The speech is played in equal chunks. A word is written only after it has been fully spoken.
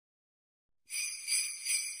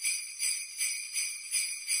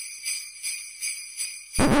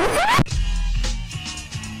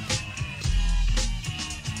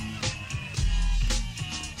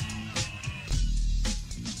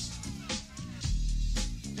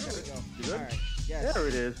You good? All right. Yes. There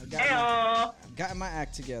it is. I've gotten my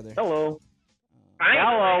act together. Hello.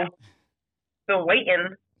 Finally. Been waiting.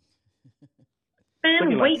 Took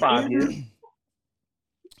you like 5 years.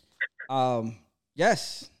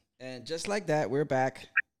 Yes. And just like that, we're back.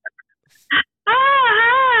 Oh,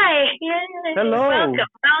 hi. Yay. Hello.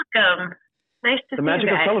 Welcome. Nice to The see magic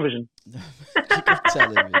you of guys. television. Magic of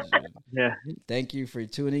television. Yeah. Thank you for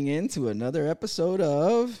tuning in to another episode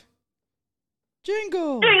of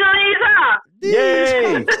Jingle. Jinglies up.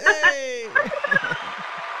 Yay! Hey!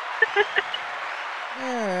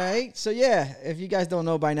 All right. So, yeah, if you guys don't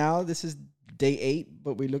know by now, this is day 8,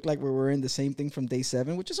 but we look like we're wearing the same thing from day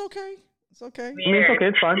 7, which is okay. It's okay. I mean, it's okay.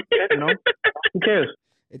 It's fine. You know, who cares?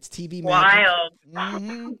 It's TV magic.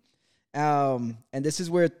 Wild. And this is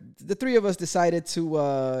where the three of us decided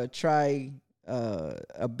to try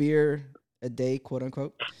a beer a day, quote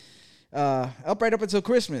unquote, right up until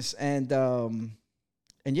Christmas, and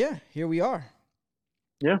yeah, here we are.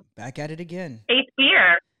 Yeah, back at it again. 8th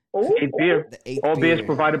beer. Ooh. 8th beer. The 8th All beer. beers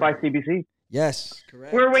provided by CBC. Yes,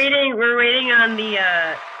 correct. We're waiting on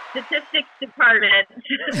the statistics department.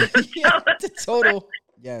 Yeah, the total.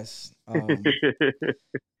 Yes.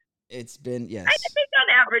 It's been yes. I think on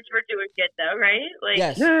average we're doing good though, right? Like,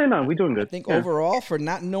 Yes. Yeah, no, we're doing good. I think Yeah. overall, for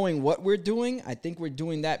not knowing what we're doing, I think we're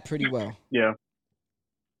doing that pretty well. Yeah.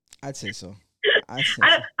 I'd say so. I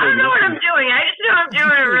don't know what I'm doing. I just know I'm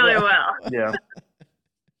doing it really well. Yeah.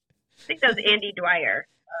 I think that was Andy Dwyer,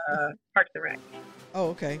 Parks and Rec. Oh,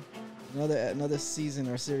 okay. Another season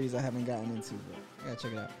or series I haven't gotten into, but I gotta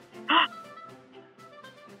check it out.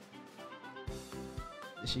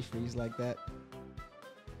 Did she freeze like that?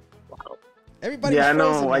 Wow. Everybody. Yeah, I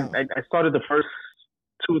frozen know. now. I started the first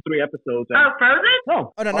 2 or 3 episodes. And, Oh, Frozen?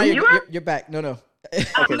 no. Oh no, Are now you? you're back. No. No.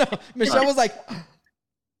 Michelle was like.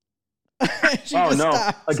 She Oh, just no.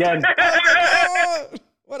 stopped. Again. I was like, "Oh,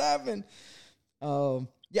 what happened?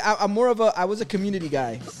 Yeah, I was a Community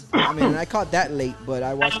guy. I mean, I caught that late, but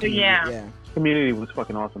I watched. Oh, Community. yeah. Community was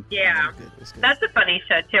fucking awesome. Yeah. It was good. That's a funny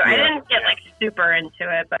show, too. I Yeah. didn't get, like, super into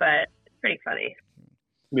it, but it's pretty funny.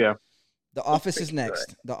 Yeah. The Office is pretty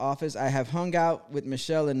next. The Office. I have hung out with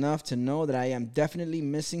Michelle enough to know that I am definitely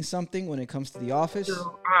missing something when it comes to The Office. You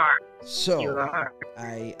are. You So are.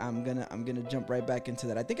 I'm gonna jump right back into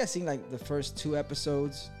that. I think I seen like the first 2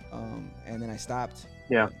 episodes, and then I stopped.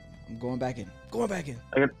 Yeah. I'm going back in. Yeah,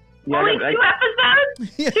 Only 2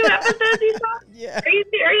 episodes? Yeah. 2 episodes you saw? Yeah. Are you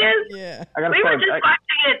serious? Yeah. I gotta We were start. just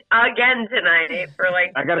watching it again tonight for,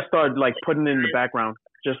 like, I gotta start like putting it in the background.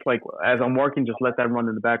 Just like as I'm working, just let that run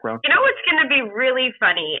in the background. You know what's going to be really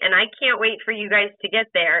funny, and I can't wait for you guys to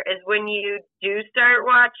get there, is when you do start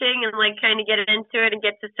watching and, like, kind of get into it and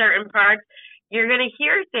get to certain parts, you're going to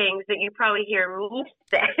hear things that you probably hear me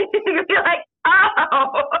say. You'll be like,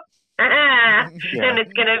 oh! And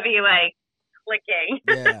it's going to be, like, clicking.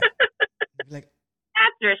 Yeah. Like,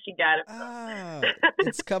 That's where she got it.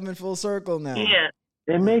 it's coming full circle now. Yeah.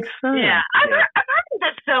 It makes sense. Yeah. I've heard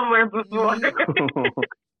this somewhere before.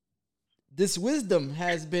 This wisdom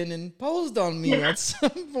has been imposed on me at some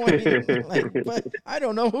point, but I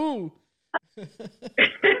don't know who.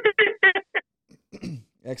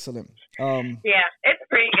 Excellent. Yeah, it's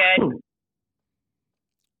pretty good.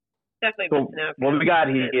 Definitely So missing out. what we got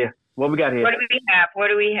here? What do we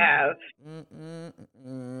have?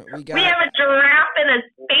 We got We have a giraffe in a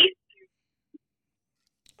space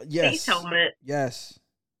yes, helmet. yes,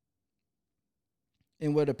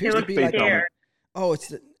 and what appears It to looks be pretty like scary.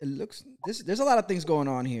 it looks there's a lot of things going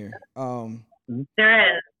on here.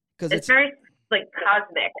 There is. Because It's very, like,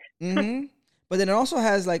 cosmic. But then it also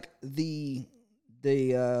has like the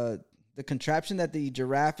contraption that the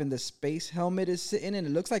giraffe in the space helmet is sitting in.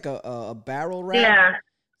 It looks like a barrel wrap. Yeah.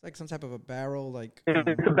 It's like some type of a barrel, like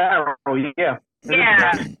It's a barrel. Yeah.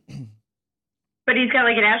 Yeah. But he's got,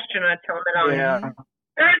 like, an astronaut helmet on. Yeah.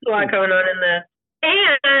 There's a lot going on in this.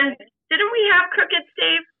 And didn't we have crickets,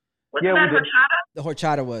 Dave? Wasn't Yeah, that we did. horchata? the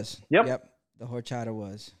horchata was. Yep. The horchata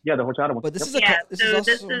was. Yeah, the horchata one. But this Yep. is a Yeah, this so is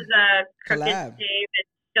also this is a crickets, collab. Dave. It's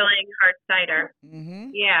Stilling Hard Cider.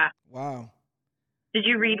 Yeah. Wow. Did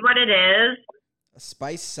you read what it is? A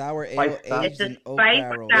spice sour ale Spice sour. aged It's a in oak spice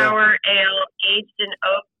barrel. sour ale aged in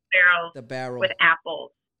oak barrels The barrel. with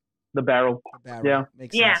apples. The barrel. The barrel. Yeah.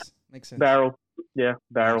 Makes Yeah. sense. Makes sense. Barrel. Yeah,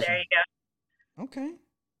 barrel. There you go. Okay.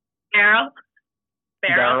 Barrel.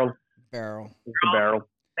 Barrel. Barrel. It's the barrel.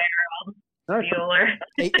 All right. Bueller.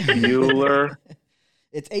 Bueller.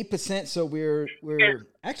 It's 8%, so we're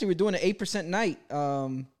actually we're doing an 8% night. Oh.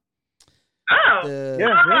 The, Yeah.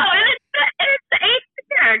 Oh, and it's the eighth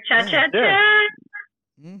beer. Cha-cha-cha.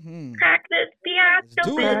 Mm-hmm. Crack this Let's beer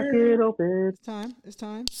do open. Crack it open. It's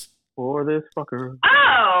time. For this fucker.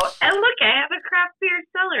 Oh, and look, I have a craft beer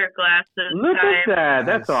cellar glass this Look time. at that.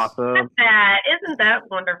 That's Nice. awesome. Look at that. Isn't that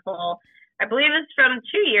wonderful? I believe it's from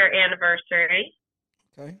 2-year anniversary.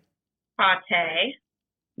 Okay. Pate.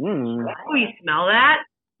 Mm. Oh, you smell that?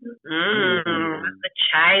 The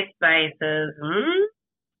chai spices.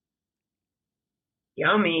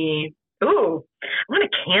 Yummy. Ooh, I want a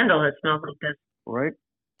candle that smells like this. Right?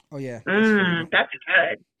 Oh yeah. That's fragrant. That's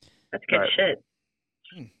good. That's good Right. shit.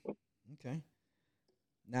 Okay.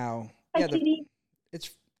 Now, Hi, yeah, kitty.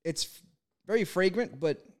 it's very fragrant,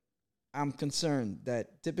 but I'm concerned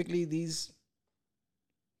that typically these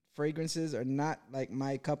fragrances are not like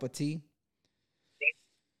my cup of tea.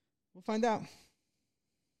 We'll find out.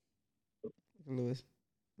 Lewis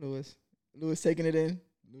taking it in.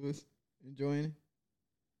 Lewis enjoying it.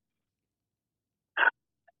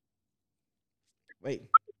 Wait.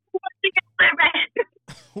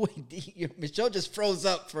 Wait, Michelle just froze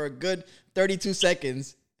up for a good 32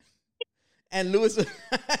 seconds. And Lewis, and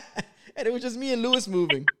it was just me and Lewis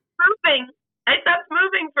moving. Moving. I stopped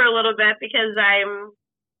moving for a little bit because I'm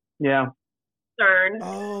Yeah. concerned.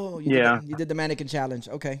 Oh, Yeah. you did the mannequin challenge.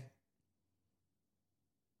 Okay.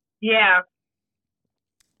 Yeah.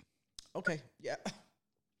 Okay. Yeah.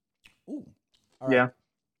 Ooh. All right. Yeah.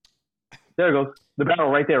 There it goes. The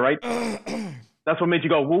barrel right there, right? That's what made you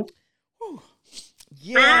go, woo? Whew.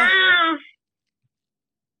 Yeah.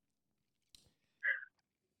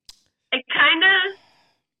 It kind of,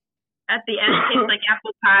 at the end, tastes like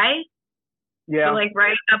apple pie. Yeah. So, like,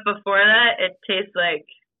 right up before that, it tastes like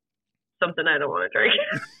something I don't want to drink.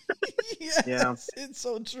 Yes, Yeah. it's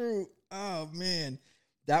so true. Oh man,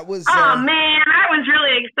 that was. Oh, man. I was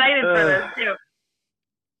really excited for this, too.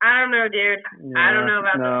 I don't know, dude. I don't know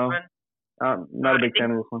about no. this one. Not a big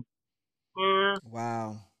fan of this one.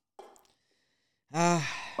 Wow.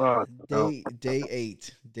 Oh, no. Day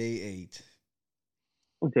 8. Day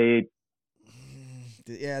 8.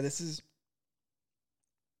 Yeah, this is.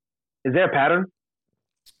 Is there a pattern?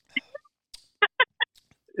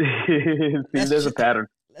 See, there's a pattern.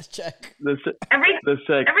 Let's check. Let's check. Every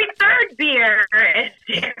third beer is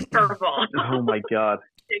purple. Oh my god.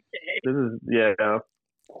 Okay. This is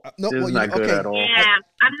No, This is not good at all. Yeah,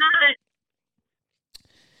 I'm not.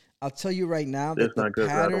 I'll tell you right now It's that the not good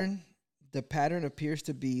at all. pattern appears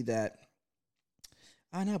to be that.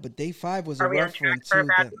 I know, but day 5 was a Are we on rough one track for a too.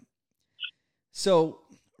 bad- So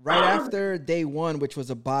right after day 1, which was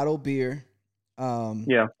a bottle beer,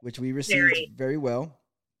 which we received very well,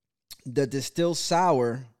 the distilled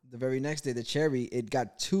sour the very next day, the cherry, it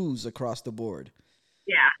got 2s across the board.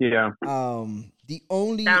 Yeah. The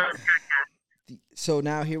only so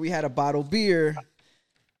now here we had a bottle beer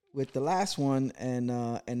with the last one, and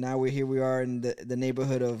now we are in the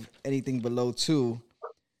neighborhood of anything below 2.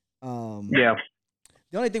 Yeah.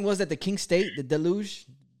 The only thing was that the King State, the Deluge,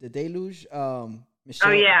 Michelle,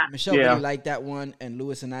 Michelle Yeah. really liked that one, and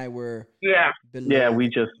Lewis and I were below. Yeah, we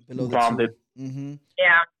just below the bombed 2. it. Mm-hmm.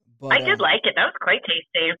 Yeah. But, I did like it. That was quite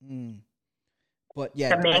tasty. But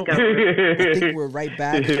yeah, The mango. I think we're right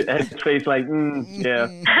back. And his face like, yeah.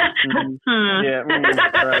 Yeah,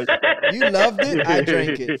 right. You loved it. I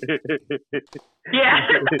drank it. Yeah.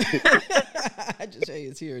 I just say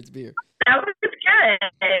it's here. It's beer. That was good.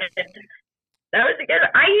 That was good.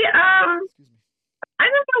 I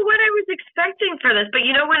don't know what I was expecting for this, but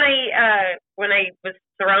you know when I was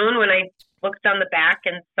thrown, when I looked on the back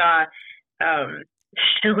and saw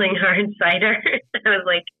Schilling Hard Cider, I was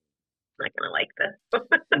like, I'm not gonna like this.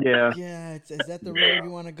 Yeah. Yeah, is that the road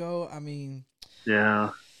you want to go? I mean,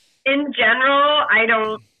 Yeah. In general, I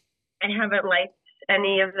haven't liked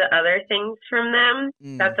any of the other things from them.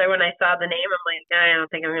 That's why when I saw the name, I'm like, I don't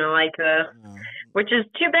think I'm gonna like this, which is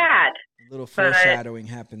too bad. A little foreshadowing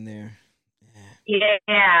happened there.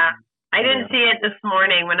 Yeah. I didn't see it this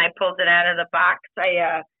morning when I pulled it out of the box.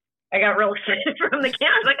 I got real excited from the can.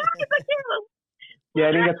 I was like, oh, it's a candle. Yeah,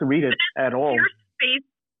 I didn't get to read it at all. Your space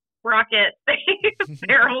rocket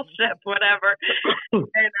barrel ship, whatever. And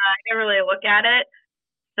I didn't really look at it.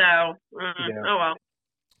 So, oh well.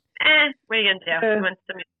 What are you gonna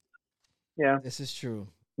do? Yeah. This is true.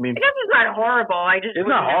 I mean, I guess it's not horrible. it's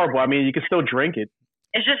not horrible. I mean, you can still drink it.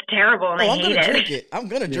 It's just terrible, and I I'm hate gonna it. drink it. I'm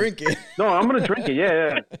gonna drink it. No, I'm gonna drink it.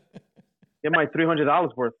 Yeah. Get my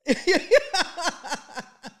 $300 worth.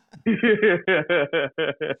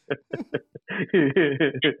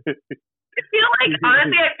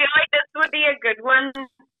 Honestly, I feel like this would be a good one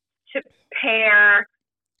to pair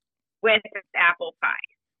with apple pie.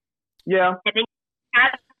 Yeah. I think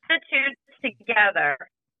add the two together,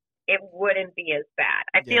 it wouldn't be as bad.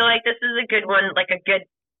 I feel like this is a good one, like a good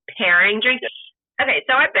pairing drink. Okay,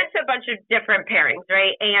 so I've been to a bunch of different pairings,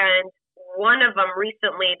 right? And one of them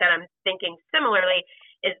recently that I'm thinking similarly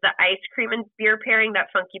is the ice cream and beer pairing that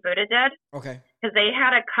Funky Buddha did. Okay. Because they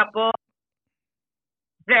had a couple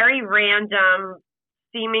very random,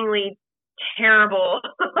 seemingly terrible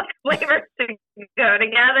flavors to go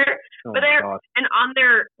together. Oh But my they're, God. and on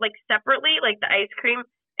their, like separately, like the ice cream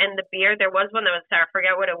and the beer, there was one that was sour. I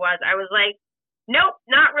forget what it was. I was like, nope,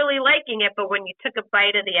 not really liking it. But when you took a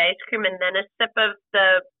bite of the ice cream and then a sip of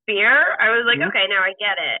the beer, I was like, Mhm. okay, now I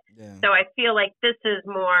get it. Yeah. So I feel like this is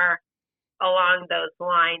more along those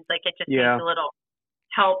lines. Like it just Yeah. needs a little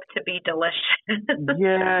help to be delicious.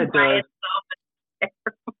 Yeah, it By does. itself.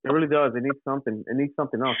 It really does. It needs something. It needs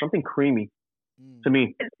something else. Something creamy Mm. to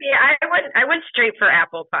me. See, I went straight for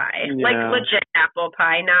apple pie, like Yeah. legit apple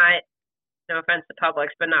pie, not no offense to Publix,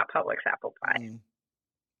 but not Publix apple pie. Mm.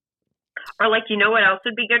 Or like, you know what else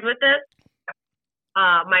would be good with this?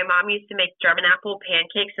 My mom used to make German apple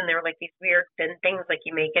pancakes, and they were like these weird thin things, like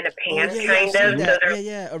you make in a Oh, pan, yeah, kind I've seen of. So that. they're-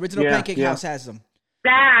 Yeah. Original Yeah, Pancake yeah. House has them.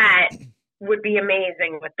 that would be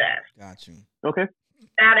amazing with this. Got you. Okay.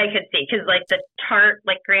 That I could see, because like the tart,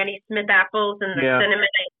 like Granny Smith apples and the Yeah. cinnamon,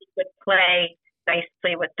 I think would play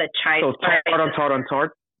nicely with the chai So spice. tart on tart on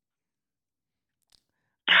tart.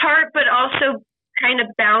 Tart, but also kind of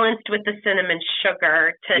balanced with the cinnamon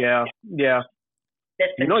sugar to Yeah. Yeah. this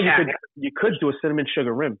You and know, check. you could do a cinnamon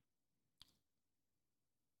sugar rim.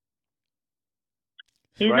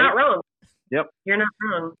 He's right? not wrong. Yep. You're not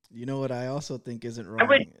wrong. You know what I also think isn't wrong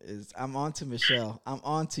would- is I'm on to Michelle. I'm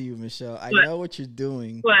on to you, Michelle. I What? know what you're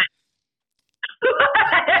doing. What?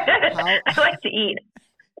 How- I like to eat.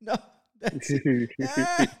 No, that's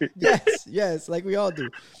yes, like we all do.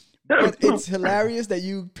 But it's hilarious that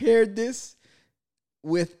you paired this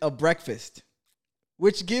with a breakfast,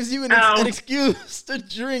 which gives you an Oh. excuse to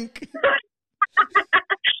drink.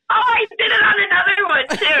 Oh, I did it on another one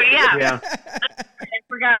too. Yeah, Yeah. I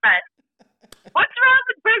forgot. What's wrong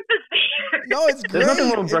with breakfast beer? No, it's great. There's nothing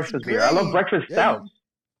wrong with It's breakfast beer. I love great. breakfast Yeah. stouts.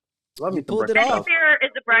 Love You me some pulled it breakfast off. stout. Beer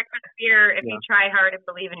is a breakfast beer if Yeah. you try hard and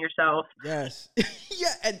believe in yourself. Yes.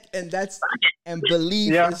 Yeah, and that's and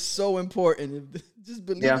belief Yeah. is so important. Just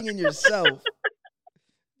believing in yourself.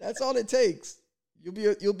 That's all it takes.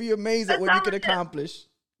 You'll be amazed at what you can accomplish.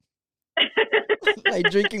 Like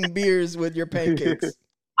drinking beers with your pancakes.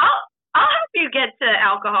 I'll help you get to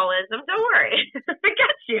alcoholism. Don't worry. I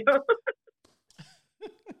got you.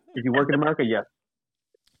 If you work in America, yes.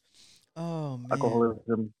 Oh man,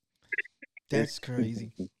 Alcoholism. that's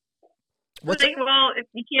crazy. I What's think, well, if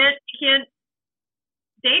you can't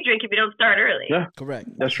day drink if you don't start early. Yeah. correct?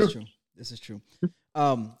 That's This is true. This is true.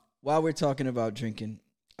 While we're talking about drinking,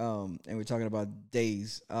 and we're talking about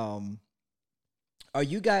days, are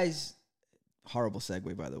you guys? Horrible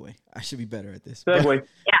segue, by the way. I should be better at this. but Segue.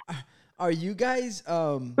 Are you guys?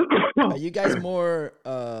 Are you guys more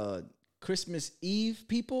Christmas Eve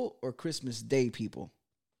people or Christmas Day people?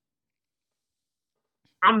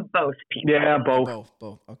 I'm both people. Yeah, both.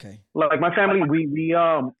 Both. Okay. Like my family, we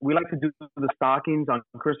like to do the stockings on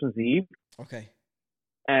Christmas Eve, Okay.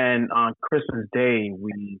 and on Christmas Day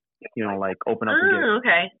we, like open up the gifts. Oh,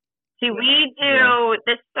 okay. See, we do.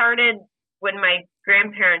 This started when my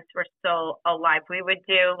grandparents were still alive. We would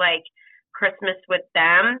do like Christmas with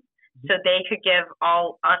them, so they could give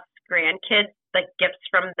all us grandkids like gifts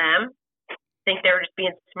from them. I think they were just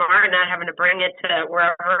being smart and not having to bring it to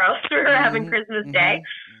wherever else we were having Christmas Day.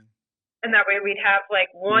 And that way we'd have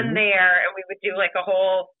like one Mhm. there, and we would do like a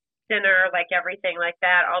whole dinner, like everything like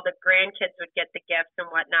that. All the grandkids would get the gifts and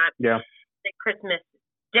whatnot. Yeah. The Christmas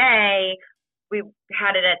Day, we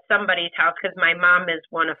had it at somebody's house because my mom is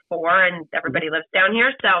one of four and everybody lives down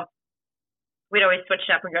here. So we'd always switch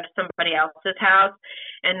it up and go to somebody else's house.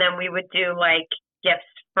 And then we would do like gifts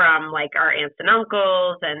from like our aunts and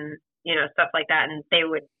uncles and, stuff like that. And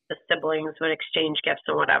the siblings would exchange gifts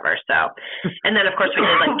and whatever. So, and then of course we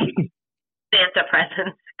did like Santa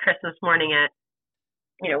presents Christmas morning at,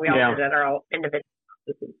 we all Yeah. did at our own individual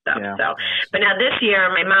houses and stuff. Yeah. So, but now this year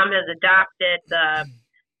my mom has adopted the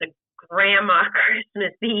grandma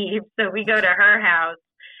Christmas Eve. So we go to her house.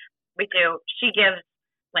 She gives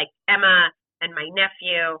like Emma and my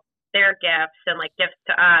nephew their gifts and like gifts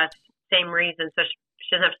to us, same reason. So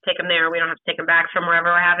she doesn't have to take them there. We don't have to take them back from wherever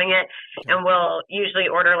we're having it. And we'll usually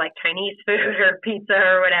order like Chinese food or pizza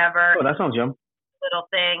or whatever, Oh, that sounds yum. little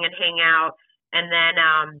thing, and hang out. And then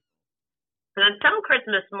some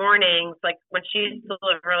Christmas mornings, like when she used to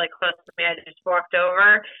live really close to me, I just walked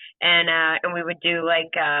over and we would do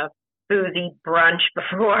like boozy brunch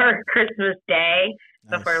before Christmas Day,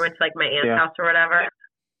 before I went to like my aunt's Yeah. house or whatever.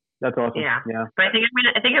 That's awesome. Yeah. Yeah. But I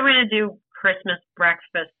think I'm gonna do Christmas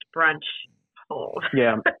breakfast brunch household.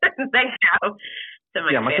 Yeah. Thanks out to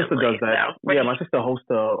my My sister family, does that. so. Yeah, my sister hosts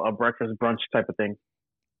a breakfast brunch type of thing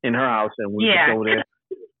in her house, and we just go there.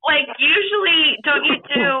 Like, usually, don't you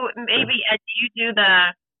do, maybe, do you do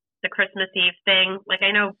the Christmas Eve thing? Like,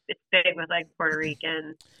 I know it's big with, like, Puerto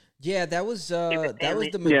Rican. Yeah, that was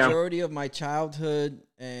the majority of my childhood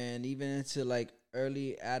and even into like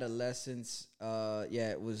early adolescence.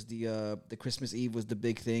 It was the Christmas Eve was the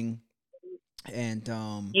big thing. And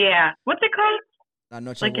what's it called? La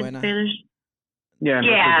Noche like Buena. In Spanish? Yeah.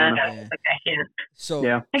 Yeah. So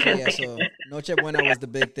yeah. Noche Buena was the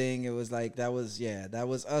big thing. It was like that was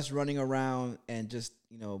us running around and just,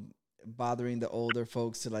 bothering the older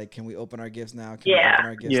folks to like, can we open our gifts now? Can we open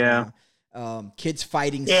our gifts now? Kids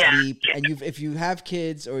fighting sleep, and if you have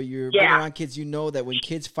kids or you're been around kids, you know that when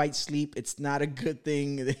kids fight sleep, it's not a good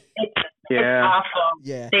thing. It's awful.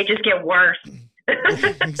 Yeah, they just get worse.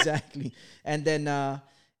 Exactly. And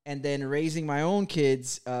then raising my own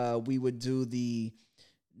kids, we would do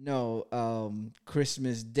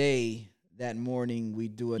Christmas Day. That morning we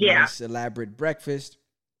do a nice elaborate breakfast.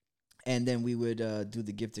 And then we would do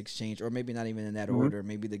the gift exchange, or maybe not even in that order.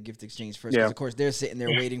 Maybe the gift exchange first, because of course they're sitting there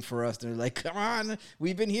waiting for us. They're like, "Come on,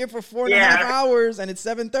 we've been here for 4.5 hours, and it's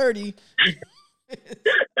 7:30."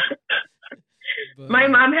 My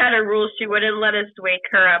mom had a rule; she wouldn't let us wake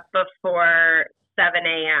her up before 7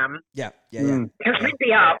 a.m. Yeah. Because we'd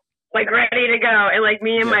be up, like ready to go, and like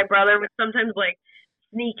me and my brother would sometimes like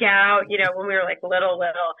sneak out, when we were like little,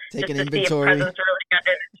 taking just to inventory. see if presents really got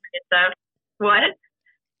in and stuff. What?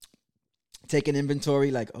 Taking inventory,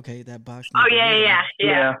 like, okay, that box. Oh yeah.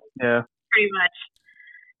 Pretty much.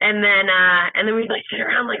 And then we'd like sit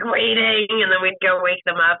around like waiting, and then we'd go wake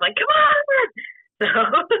them up, like, come on.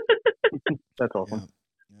 So that's awesome.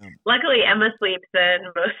 Yeah. Luckily, Emma sleeps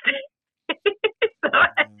in most days, so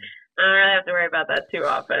I don't really have to worry about that too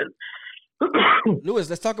often. Luis,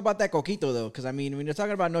 let's talk about that coquito though, because I mean, when you're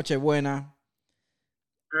talking about Noche Buena,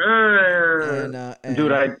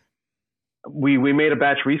 dude, We made a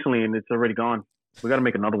batch recently and it's already gone. We got to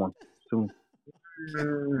make another one soon.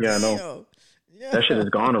 Yeah, no. That shit is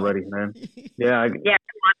gone already, man. Yeah.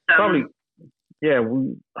 Probably. Yeah,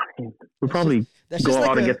 we probably go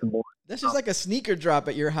out and get some more. That's just like a sneaker drop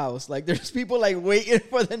at your house. Like there's people like waiting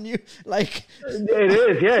for the new, like. It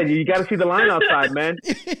is, yeah. You got to see the line outside, man.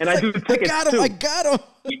 And I do the tickets too. I got him.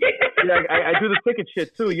 Yeah, I do the ticket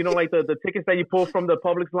shit too. Like the tickets that you pull from the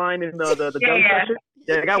Publix line in the gun section.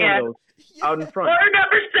 Yeah, I got one of those out in front. Order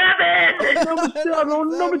number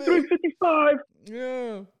 7. Number 355.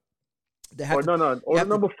 Yeah. Order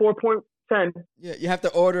number 4.10. Yeah, you have to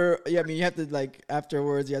order. Yeah, I mean, you have to like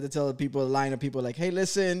afterwards. You have to tell the people, a line of people, like, "Hey,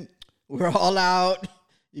 listen, we're all out.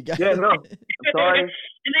 You got." Yeah, no, I'm sorry. And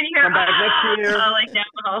then you hear, come back next year. Like down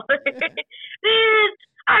the hall. Man,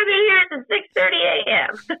 I've been here since 6:30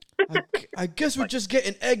 a.m. I guess we're just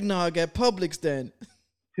getting eggnog at Publix then.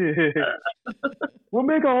 We'll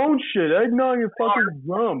make our own shit. Eggnog is fucking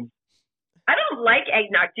rum. I don't like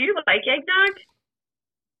eggnog. Do you like eggnog?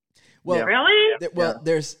 Well, really?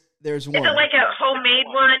 There's one. Is it like a homemade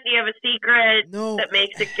one? Do you have a secret that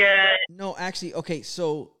makes it good? No, actually, okay.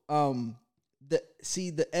 So,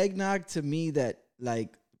 the eggnog to me that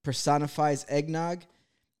like personifies eggnog,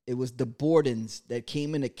 it was the Bordens that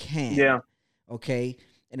came in a can. Yeah. Okay,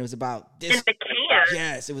 and it was about this. In the can.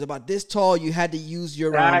 Yes, it was about this tall. You had to use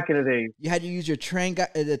your back in the day. You had to use your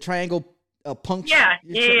the triangle puncture.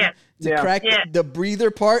 To crack the breather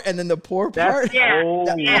part and then the pour part.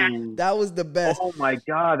 That was the best. Oh my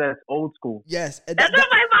god, that's old school. Yes, that's what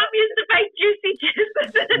my mom used to make juicy juice.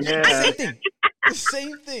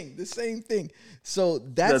 The same thing. So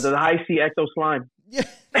that's the high C ecto slime. Yeah.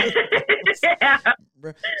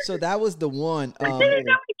 So that was the one. I didn't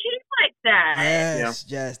know it came like that.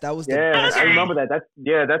 Yes, that was the best. I remember that.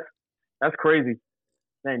 That's crazy.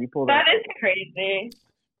 Man, you pulled that. That is crazy.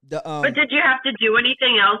 But did you have to do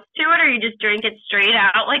anything else to it, or you just drank it straight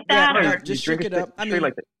out like that? Yeah, or just drink it up.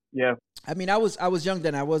 Like that. Yeah. I mean, I was young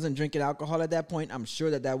then. I wasn't drinking alcohol at that point. I'm sure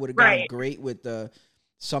that would have gone great with a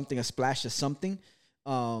splash of something.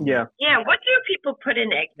 Yeah. What do people put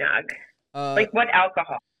in eggnog? Like what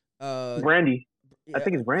alcohol? Brandy. I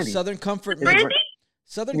think it's brandy. Southern Comfort. Brandy?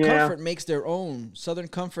 Southern Comfort makes their own. Southern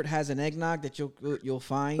Comfort has an eggnog that you'll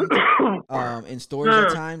find in stores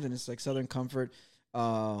at times, and it's like Southern Comfort.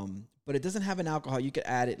 But it doesn't have an alcohol. You could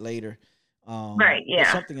add it later.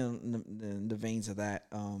 Something in the veins of that.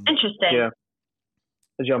 Interesting. Yeah.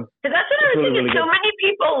 Because that's what I was thinking. So many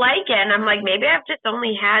people like it, and I'm like, maybe I've just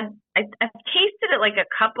only had. I've tasted it like a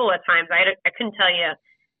couple of times. I couldn't tell you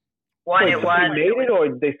what it was. They made it, or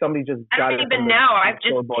somebody just got it? I don't even know. I've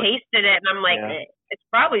just tasted it, and I'm like, It's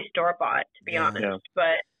probably store bought, to be honest. Yeah.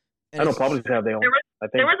 But I know Publix have their own.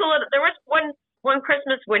 There was one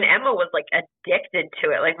Christmas when Emma was like addicted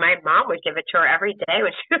to it. Like my mom would give it to her every day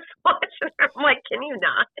when she was watching. I'm like, can you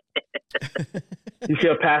not? You see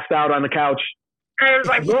her passed out on the couch. I was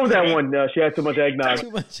like, what was that one? She had too much eggnog.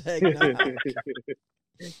 Too much eggnog.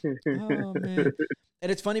 Oh man!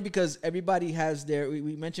 And it's funny because everybody has their.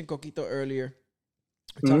 We mentioned coquito earlier.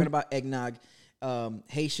 We're talking about eggnog.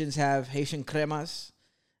 Haitians have Haitian cremas,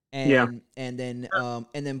 and then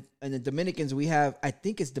Dominicans we have. I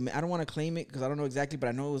think it's I don't want to claim it because I don't know exactly, but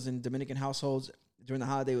I know it was in Dominican households during the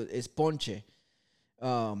holiday. It's ponche,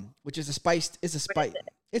 which is a spiced. It's a spiced.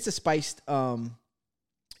 It's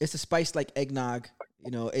a spiced like eggnog.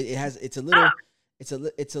 You know, it has. It's a little. It's a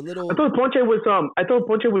little. I thought ponche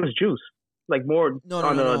was juice, like more on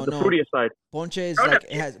the fruitier side. Ponche is like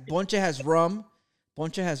ponche has rum.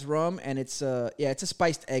 Ponche has rum, and it's it's a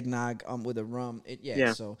spiced eggnog with a rum.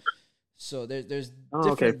 So there's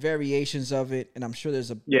different variations of it, and I'm sure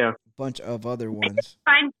there's a bunch of other ones.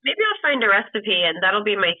 Maybe I'll find a recipe, and that'll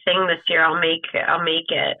be my thing this year. I'll make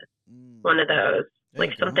it one of those,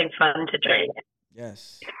 like something fun to drink.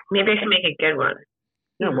 Yes. Maybe I can make a good one.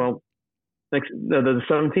 Yeah, well, the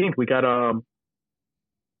 17th we got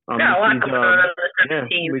we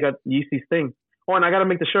got Yeasty's thing. Oh, and I gotta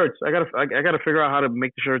make the shirts. I gotta figure out how to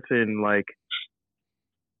make the shirts in like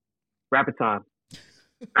rapid time.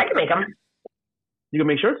 I can make them. You can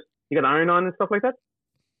make shirts? You got iron on and stuff like that?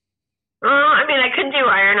 I mean, I could do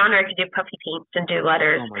iron on, or I could do puffy paints and do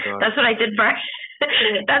letters. Oh my God. That's what I did for.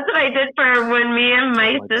 That's what I did for when me and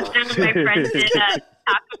my sister and my friend did a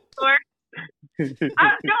taco store. No,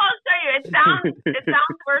 I'll show you. It sounds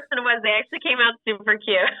worse than it was. They actually came out super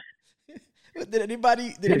cute. Did any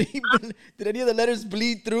of the letters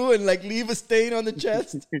bleed through and like leave a stain on the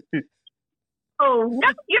chest? Oh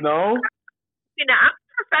no! No. You know, I'm a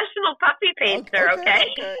professional puppy painter.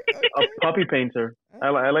 Okay. A puppy painter.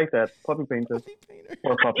 I like that. Puppy painter.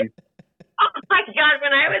 Or puppies. Oh my God!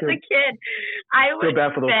 When I was a kid, I would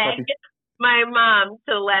beg my mom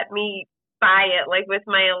to let me buy it, like with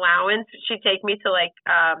my allowance. She'd take me to like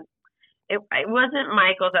it wasn't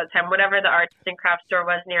Michael's at the time, whatever the arts and crafts store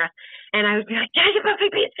was near us, and I would be like, "Can I get puppy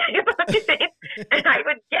paints? Can I get puppy paints?" And I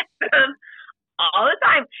would get them all the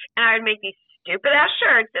time, and I would make these stupid ass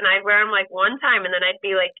shirts, and I'd wear them like one time, and then I'd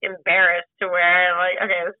be like embarrassed to wear it. Like,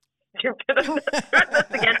 okay, this is stupid. I'm not doing this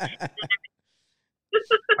again.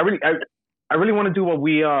 I really want to do what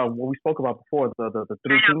we spoke about before, the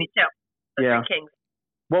three kings. Me too. The 3 kings.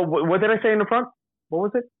 Well, what did I say in the front? What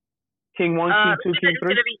was it? King 1, King 2, King 3? It's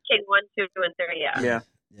going to be King 1, 2, and 3, yeah.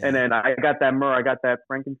 And then I got that myrrh, I got that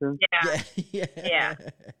frankincense. Yeah.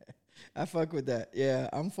 I fuck with that. Yeah,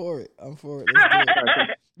 I'm for it. Let's do it.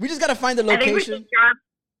 We just got to find the location.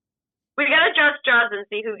 We got to just draws and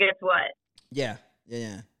see who gets what. Yeah.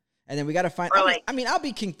 And then we got to find. I'll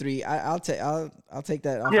be King 3. I'll take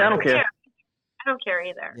that. Yeah, I don't care. I don't care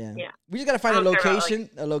either. Yeah. We just got to find a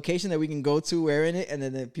location that we can go to wearing it, and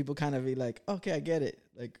then people kind of be like, okay, I get it.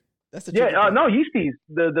 Like, that's the no, Yeasties,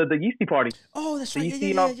 the Yeasty party. Oh, that's right.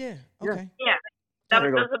 Yeah. Okay. Yeah.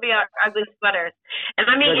 Those will be our ugly sweaters. And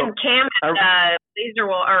I'm eating Cam and laser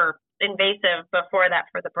wool or invasive before that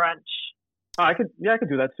for the brunch. Oh, I could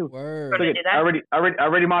do that too. Word. Look at, I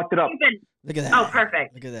already marked it up. Look at that. Oh,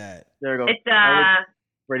 perfect. Look at that. There you go. It's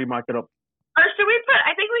already marked it up. Or should we put?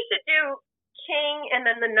 I think we should do King and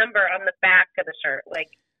then the number on the back of the shirt, like.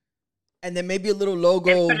 And then maybe a little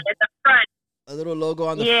logo. Put it at the front. A little logo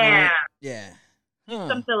on the front. Yeah. Huh.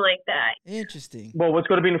 Something like that. Interesting. Well, what's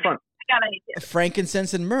going to be in the front? I got an idea.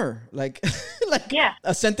 Frankincense and myrrh, like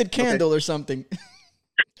a scented candle or something.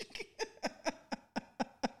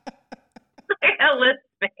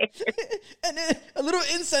 And then a little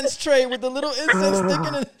incense tray with a little incense stick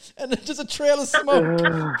in it, and then just a trail of smoke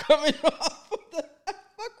coming off.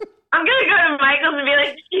 I'm gonna go to Michael's and be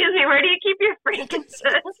like, "Excuse me, where do you keep your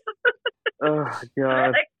frankincense?" Oh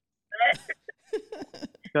God!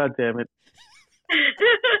 God damn it!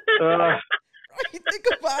 Think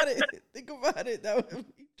about it. That would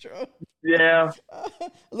be true. Yeah. A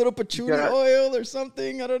little patchouli oil or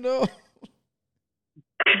something. I don't know.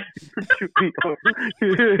 So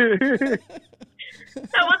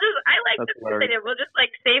we'll just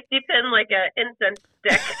like safety pin like a incense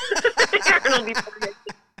stick.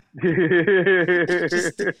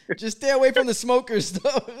 just stay away from the smokers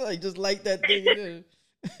though. Like just light that thing.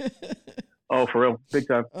 Oh, for real, big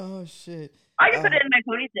time. Oh shit. I can put it in my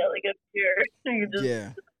ponytail like up here.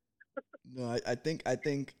 Yeah. No, I think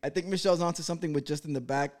Michelle's onto something with just in the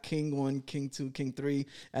back, King 1, King 2, King 3,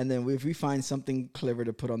 and then if we find something clever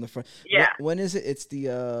to put on the front. Yeah. When is it? It's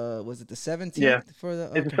the was it the 17th? Yeah. For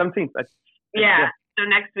the It's the 17th. Yeah. So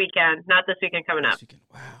next weekend, not this weekend coming up. Weekend.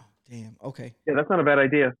 Wow. Damn. Okay. Yeah, that's not a bad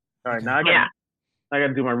idea. All right, Okay. now I got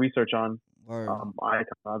to do my research on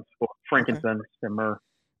icons for frankincense and myrrh.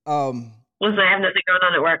 Listen, I have nothing going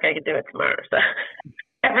on at work. I could do it tomorrow. So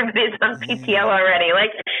everybody's on PTO already.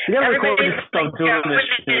 Like everybody's like, doing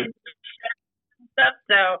this stuff.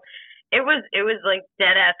 So it was like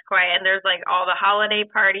dead ass quiet. And there's like all the holiday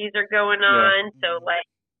parties are going on. Yeah. So like,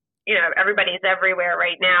 you know, everybody's everywhere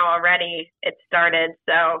right now already. It started.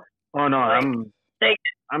 So. Oh no, like,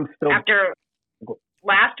 I'm still after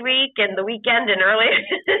last week and the weekend and earlier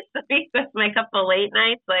this week with my couple late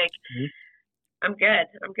nights. Like, I'm good.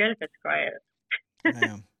 I'm good if it's quiet.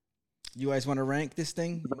 Damn. You guys want to rank this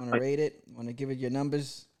thing? You want to rate it? Want to give it your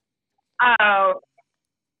numbers? Oh,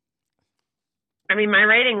 I mean, my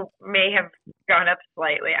rating may have gone up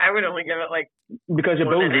slightly. I would only give it like because you're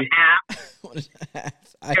boozy. 1.5.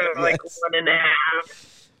 1.5. Like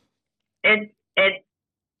 1.5. It.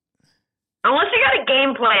 Unless you got a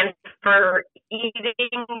game plan for eating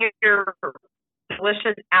your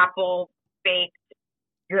delicious apple baked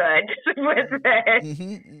good with it,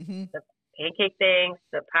 the pancake things,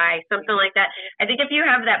 the pie, something like that. I think if you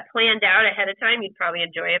have that planned out ahead of time, you'd probably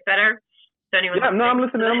enjoy it better. So anyone? Yeah, no, I'm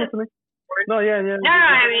listening. No, yeah. No,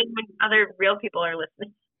 I mean when other real people are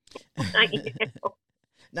listening, not you.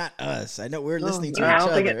 Not us. I know we're listening to each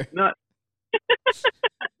other.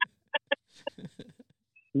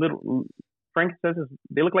 Little. Frankincense,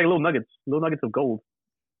 they look like little nuggets of gold.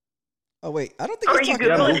 Oh wait, I don't think. I'm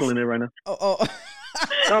Googling it right now. Oh.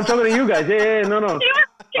 No, I'm talking to you guys. Yeah, no. I'm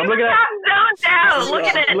looking at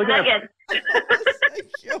looking at nuggets.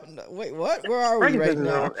 Wait, what? Where are we right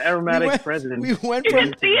now? Aromatic president. We went you from.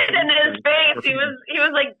 can see it in his face. He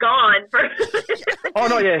was like gone for. Oh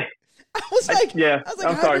no, yeah. I was like,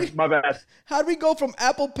 I'm sorry, my bad. How'd we go from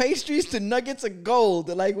apple pastries to nuggets of gold?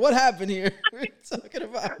 Like, what happened here? What are you talking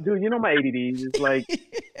about? Dude, you know my ADD is like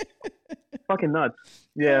fucking nuts.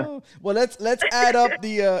 Yeah. Oh, well, let's add up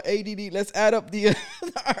the ADD. Let's add up the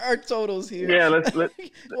our totals here. Yeah, let's.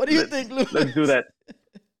 What do you think, Lou? Let's do that.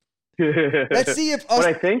 Let's see if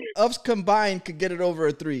us combined could get it over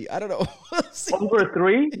a 3. I don't know. Over a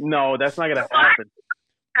 3? No, that's not gonna happen.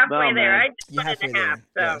 Halfway there. I just 1.5.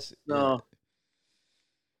 So yes. No.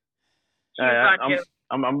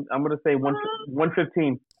 I'm gonna say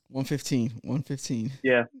 115. 115.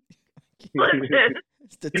 Yeah.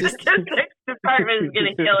 Statistics department is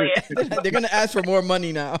gonna kill you. They're gonna ask for more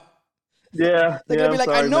money now. Yeah. They're gonna be like,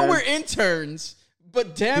 sorry, I know man. we're interns,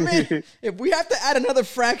 but damn it, if we have to add another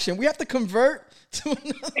fraction, we have to convert to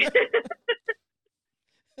another.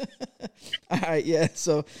 All right, yeah.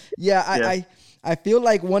 So I feel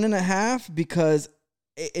like 1.5 because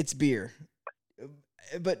it's beer.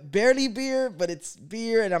 But barely beer, but it's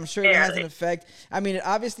beer, and I'm sure it has an effect. I mean, it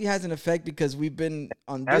obviously has an effect because we've been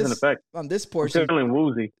on this portion. I'm feeling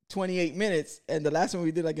woozy. 28 minutes, and the last one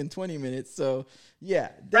we did like in 20 minutes. So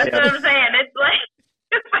yeah, that's what I'm saying. It's like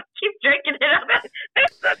if I keep drinking it,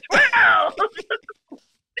 it's a 12.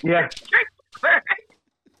 Yeah.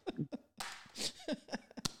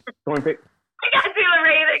 Going pick. I gotta do the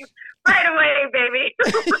ratings right away, baby.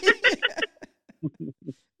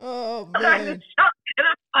 Oh man. I'm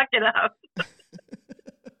gonna fuck it up.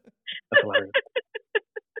 That's hilarious.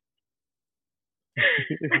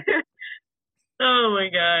 Oh my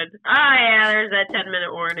god. Oh yeah, there's that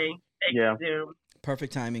 10-minute warning. Zoom.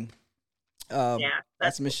 Perfect timing.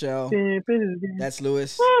 That's Michelle. That's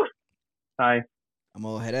Lewis. Woo. Hi. I'm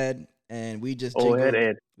Old Head Ed, and we just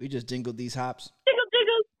jingled these hops. Jingle.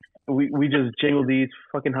 We just jingled these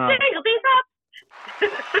fucking hops. Jingle these hops.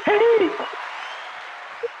 Hey.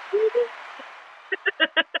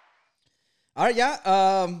 All right,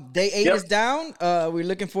 day 8 is down. We're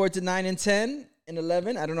looking forward to 9 and 10 and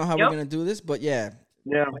 11. I don't know how we're gonna do this, but yeah.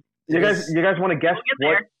 Yeah. You guys want to guess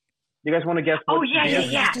what? You guys want to guess? Oh yeah.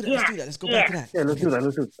 Let's do that. Let's go back to that. Yeah, let's do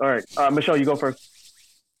that. All right, Michelle, you go first.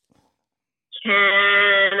 Can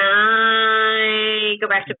I go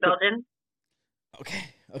back to Belgium?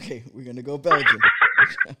 Okay, we're gonna go Belgium.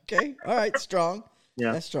 Okay, all right, strong.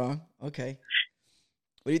 Yeah, that's strong. Okay.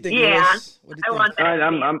 What do you think, Lewis? What do you think? Want that. All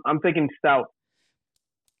right, I'm thinking stout.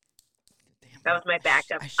 Damn, that was my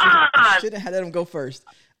backup. I should have had him go first.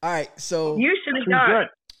 All right, so you should have gone.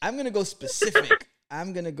 I'm gonna go specific.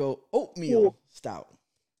 I'm gonna go oatmeal stout.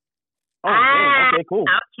 Oh, damn. Okay, cool.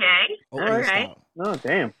 Okay. Oatmeal stout. Oh,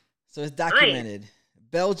 damn. So it's documented. Nice.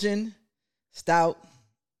 Belgian stout,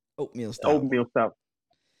 oatmeal stout. Oatmeal stout.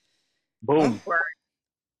 Boom.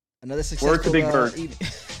 Another successful Word to Big Bird.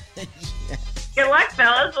 Yeah. Good luck,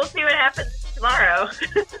 fellas. We'll see what happens tomorrow.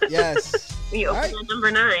 Yes. We open at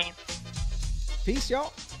number 9. Peace,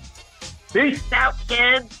 y'all. Peace. Peace out,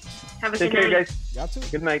 kids. Have a Take good care, night. guys. Y'all too.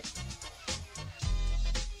 Good night.